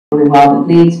really well that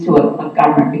leads to a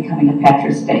government becoming a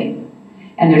petrostate.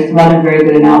 And there's some other very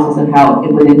good analysis of how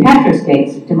within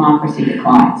petrostates, democracy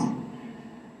declines.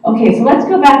 Okay, so let's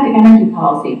go back to energy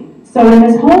policy. So in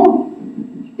this whole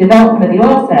development of the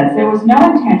oil sands, there was no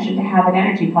intention to have an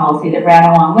energy policy that ran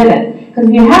along with it. Because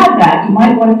if you had that, you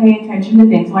might want to pay attention to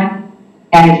things like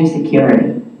energy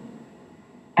security.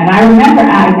 And I remember,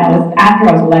 after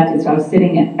I was elected, so I was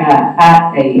sitting at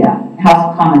a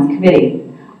House of Commons committee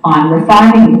on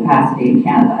refining capacity in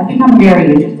Canada. I think I'm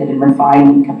very interested in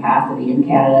refining capacity in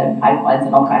Canada and pipelines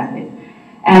and all kinds of things.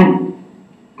 And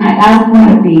I asked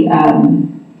one of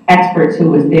the experts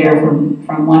who was there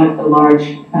from one of the large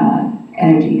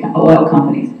energy oil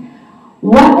companies,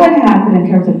 what would happen in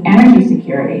terms of energy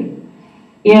security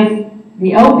if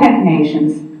the OPEC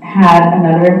nations had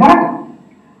another embargo?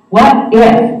 What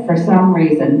if, for some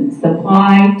reason,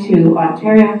 supply to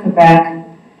Ontario, Quebec,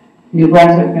 New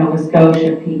Brunswick, Nova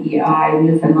Scotia, PEI,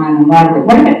 Newfoundland, and Labrador,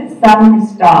 what if it suddenly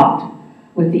stopped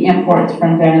with the imports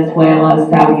from Venezuela,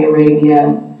 Saudi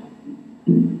Arabia,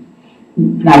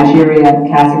 Nigeria,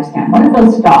 Kazakhstan? What if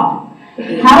those stopped?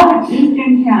 How would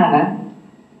Eastern Canada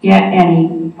get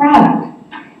any product?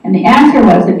 And the answer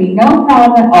was there'd be no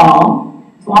problem at all.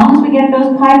 As long as we get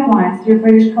those pipelines through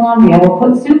British Columbia, we'll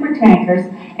put super tankers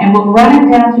and we'll run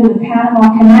it down through the Panama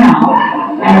Canal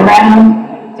and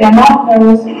around to help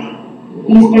those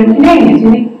Eastern Canadians.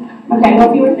 You think, okay, well,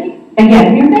 if you were thinking,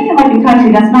 again, if you're thinking like a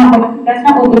country, that's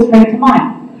not what would spring to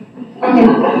mind. Okay,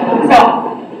 so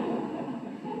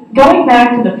going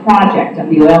back to the project of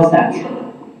the oil sands,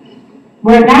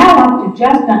 we're now up to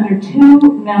just under 2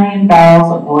 million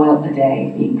barrels of oil a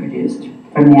day being produced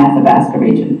from the Athabasca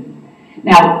region.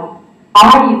 Now,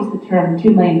 I use the term 2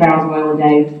 million barrels of oil a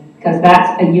day because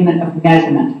that's a unit of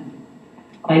measurement.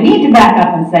 But I need to back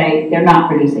up and say they're not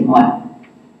producing oil.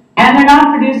 And they're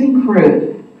not producing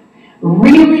crude.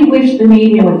 Really wish the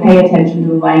media would pay attention to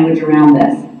the language around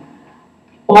this.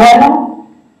 Oil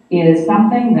is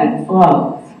something that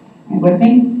flows. Are you with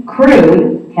me?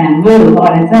 Crude can move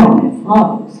on its own. It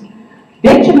flows.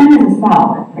 Bitumen is a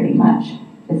solid, pretty much.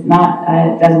 It's not,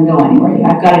 it doesn't go anywhere.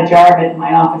 I've got a jar of it in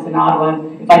my office in Ottawa.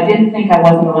 If I didn't think I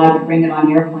wasn't allowed to bring it on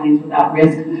airplanes without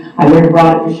risk, I would have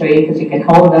brought it to show you because you can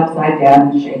hold it upside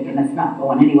down and shake and it's not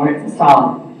going anywhere. It's a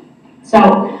solid.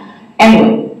 So,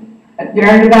 anyway, there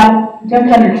are about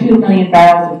just under 2 million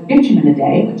barrels of bitumen a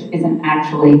day, which isn't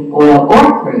actually oil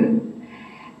or crude.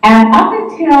 And up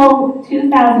until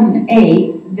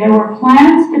 2008, there were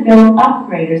plans to build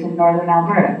upgraders in northern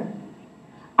Alberta.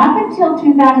 Up until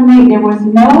 2008, there was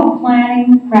no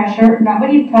planning pressure.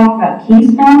 Nobody had talked about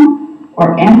Keystone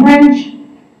or Enbridge,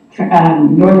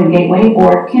 Northern Gateway,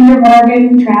 or Kinder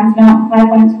Morgan, Trans Mountain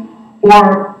pipelines,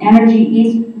 or Energy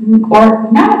East,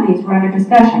 or none of these were under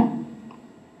discussion.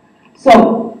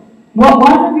 So, what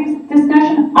was the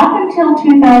discussion? Up until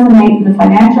 2008, in the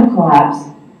financial collapse,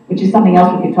 which is something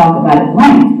else we could talk about at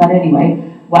length, but anyway,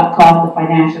 what caused the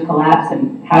financial collapse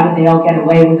and how did they all get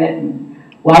away with it, and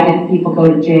why did people go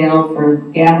to jail for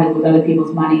gambling with other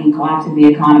people's money and collapsing the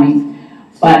economy?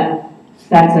 But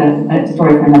that's a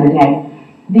story for another day.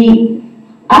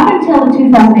 Up until the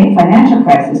 2008 financial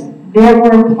crisis, there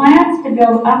were plans to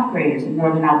build upgraders in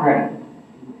northern Alberta.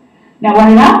 Now, what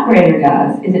an upgrader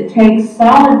does is it takes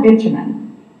solid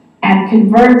bitumen and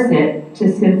converts it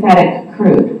to synthetic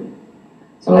crude.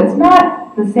 So it's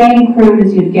not the same crude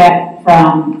as you'd get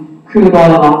from crude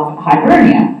oil off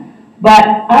Hibernia, but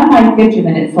unlike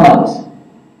bitumen, it flows.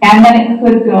 And then it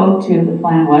could go to, the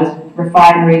plan was,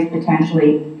 refineries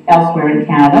potentially elsewhere in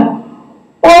Canada,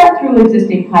 or through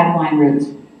existing pipeline routes,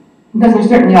 because there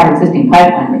certainly are existing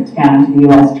pipeline routes down into the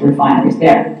U.S. to refineries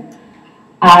there.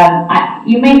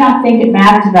 You may not think it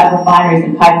matters about refineries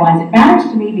and pipelines. It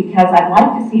matters to me because I'd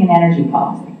like to see an energy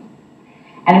policy.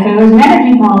 And if it was an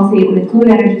energy policy, it would include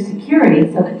energy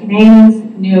security so that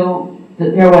Canadians knew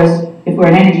that there was, if we're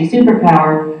an energy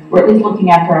superpower, we're at least looking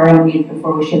after our own needs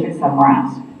before we ship it somewhere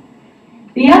else.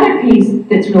 The other piece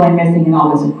that's really missing in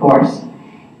all this, of course,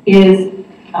 is,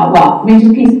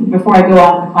 before I go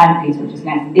on to the climate piece, which is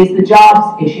next, is the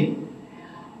jobs issue.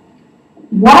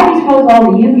 Why do you suppose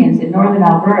all the unions in northern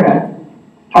Alberta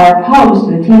are opposed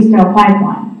to the Keystone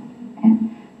Pipeline? Okay.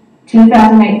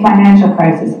 2008 financial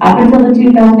crisis. Up until the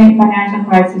 2008 financial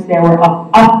crisis, there were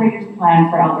upgraders planned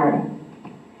for Alberta.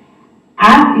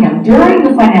 During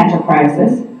the financial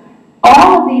crisis,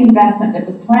 all of the investment that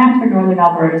was planned for northern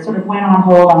Alberta sort of went on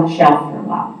hold on the shelf for a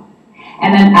while.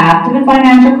 And then after the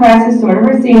financial crisis sort of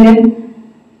receded,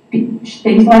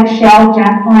 things like Shell,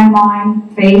 Jackpine Mine,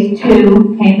 Phase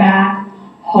 2 came back,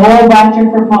 whole bunch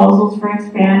of proposals for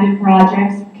expanded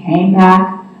projects came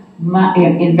back,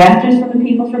 Investors from the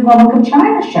People's Republic of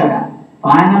China showed up,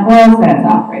 buying up oil sands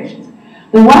operations.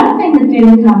 The one thing that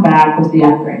didn't come back was the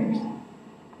upgraders.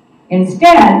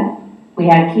 Instead, we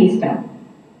had Keystone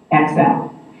XL,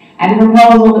 and a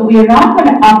proposal that we are not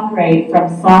going to upgrade from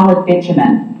solid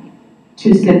bitumen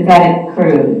to synthetic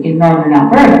crude in northern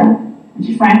Alberta, which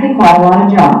is frankly quite a lot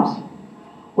of jobs.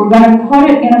 We're going to put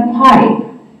it in a pipe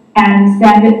and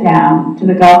send it down to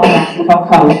the Gulf of Mexico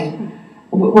coast,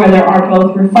 where there are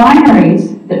both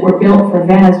refineries that were built for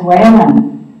Venezuelan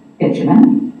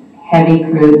bitumen, heavy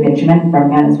crude bitumen from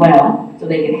Venezuela, so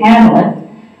they could handle it,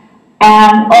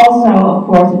 and also, of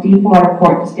course, a deep water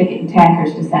port to stick it in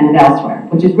tankers to send it elsewhere,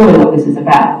 which is really what this is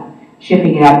about,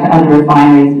 shipping it out to other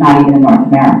refineries, not even in North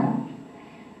America.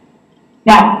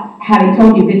 Now, having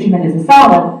told you bitumen is a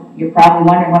solid, you're probably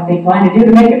wondering what they plan to do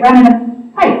to make it run in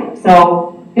a pipe.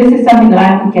 So this is something that I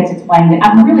don't think gets explained.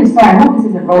 I'm really sorry, I hope this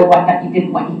isn't really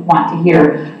what you want to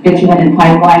hear, bitumen and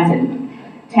pipelines and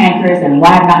tankers, and why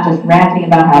I'm not just ranting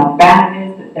about how bad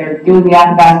it is that they're doing the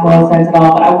Athabasca oil sands at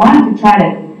all, but I wanted to try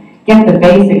to get the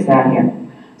basics out here.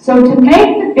 So to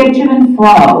make the bitumen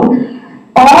flow,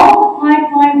 all the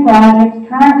pipeline projects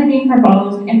currently being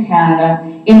proposed in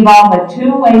Canada involve a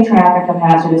two-way traffic of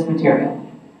hazardous material.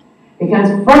 Because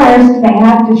first, they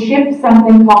have to ship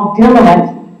something called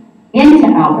diluent into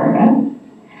Alberta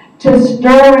to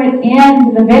stir it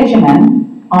into the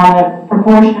bitumen on a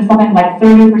proportion of something like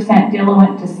 30%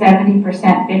 diluent to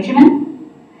 70% bitumen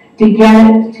to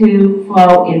get it to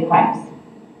flow in pipes.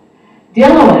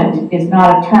 Diluent is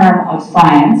not a term of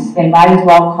science. They might as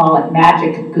well call it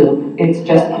magic goop. It's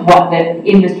just what the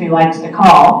industry likes to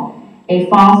call a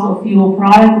fossil fuel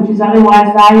product, which is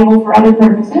otherwise valuable for other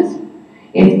purposes.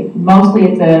 It's a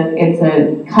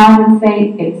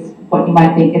condensate. It's what you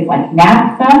might think it's like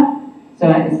naphtha. So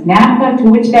it's naphtha to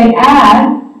which they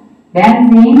add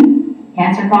benzene,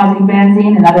 cancer-causing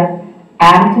benzene, another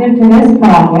additive to this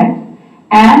project,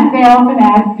 and they often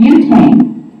add butane,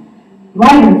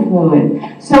 lighter fluid.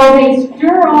 So they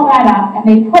stir all that up and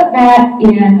they put that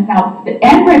in. Now, the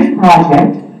Enbridge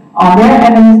project, on their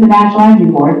evidence, the National Energy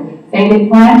Board, say they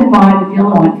plan to buy the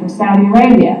diluent from Saudi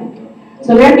Arabia.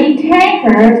 So there'd be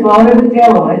tankers loaded with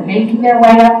diluent making their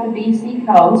way up the BC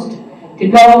coast to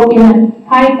go in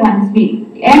pipelines.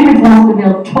 Enbridge wants to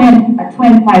build a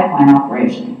twin pipeline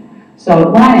operation. So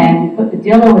at one end, you put the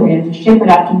diluent in to ship it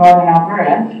up to northern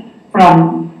Alberta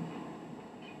from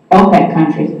OPEC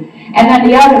countries. And then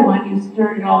the other one, you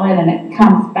stir it all in and it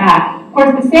comes back. Of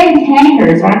course, the same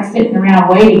tankers aren't sitting around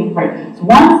waiting for it. So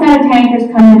one set of tankers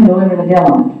come in and deliver the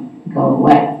diluent and go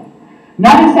away.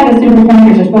 Another set of super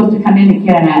tankers are supposed to come into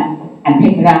Kitimat and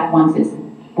pick it up once it's,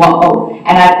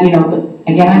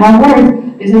 again, I love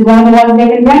words. This is one of the ones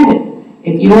they invented.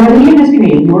 If you were in the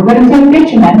industry and you were going to take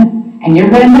bitumen and you're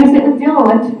going to mix it with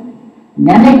diluent, and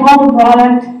then they call the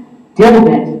product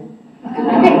diluent.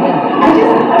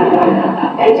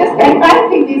 I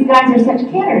think these guys are such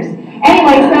kidders.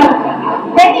 Anyway, so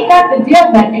then you got the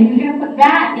diluent, and you're going to put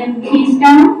that in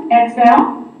Keystone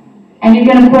XL, and you're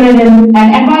going to put it in,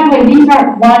 and by the way, these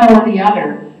aren't one or the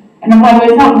other. And by the way,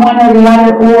 it's not one or the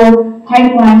other, or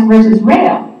pipelines versus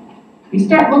rail. If you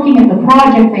start looking at the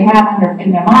project they have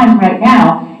in their minds right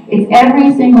now, it's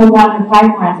every single one of the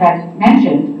pipelines I've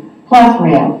mentioned, plus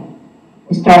rail.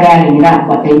 You start adding it up,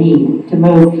 what they need to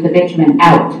move the bitumen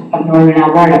out of northern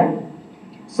Alberta.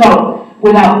 So,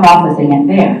 without processing it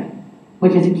there,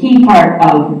 which is a key part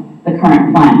of the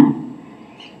current plan.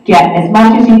 Get as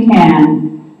much as you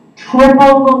can,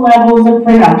 triple the levels of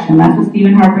production. That's what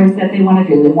Stephen Harper said they want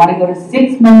to do. They want to go to 6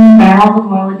 million barrels of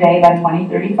oil a day by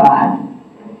 2035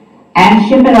 and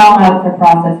ship it all out for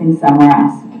processing somewhere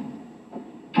else.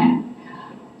 Okay.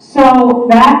 So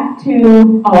back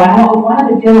to, one of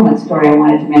the diluent story I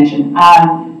wanted to mention.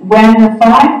 When the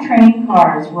 5 train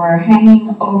cars were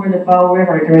hanging over the Bow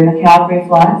River during the Calgary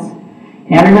floods,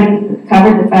 and everybody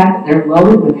covered the fact that they're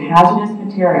loaded with hazardous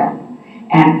material.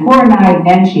 And poor Nye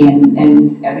Nenshi, and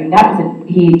I mean,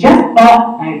 he just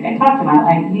bought, I talked to him,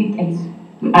 I think he's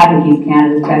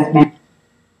Canada's best man.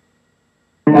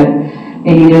 But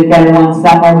maybe there's better ones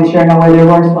somewhere, we sure know where there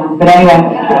are worse ones. But anyway,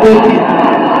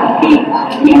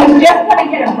 he was just going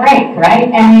to get a break, right?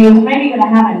 And he was maybe going to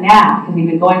have a nap because he'd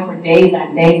been going for days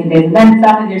and days and days. And then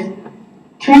suddenly there's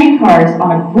train cars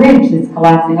on a bridge that's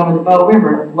collapsing over the Bow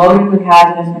River loaded with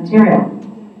hazardous material.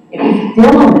 It was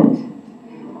diluent.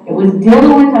 It was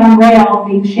diluent on rail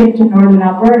being shipped to northern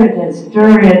Alberta to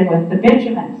stir in with the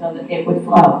bitumen so that it would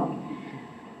flow.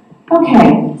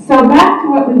 Okay, so back to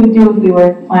what we would do if we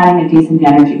were planning a decent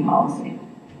energy policy.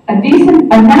 A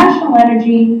national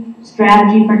energy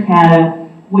strategy for Canada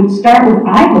would start with,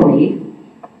 I believe,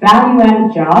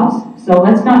 value-added jobs, so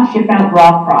let's not ship out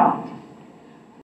raw product.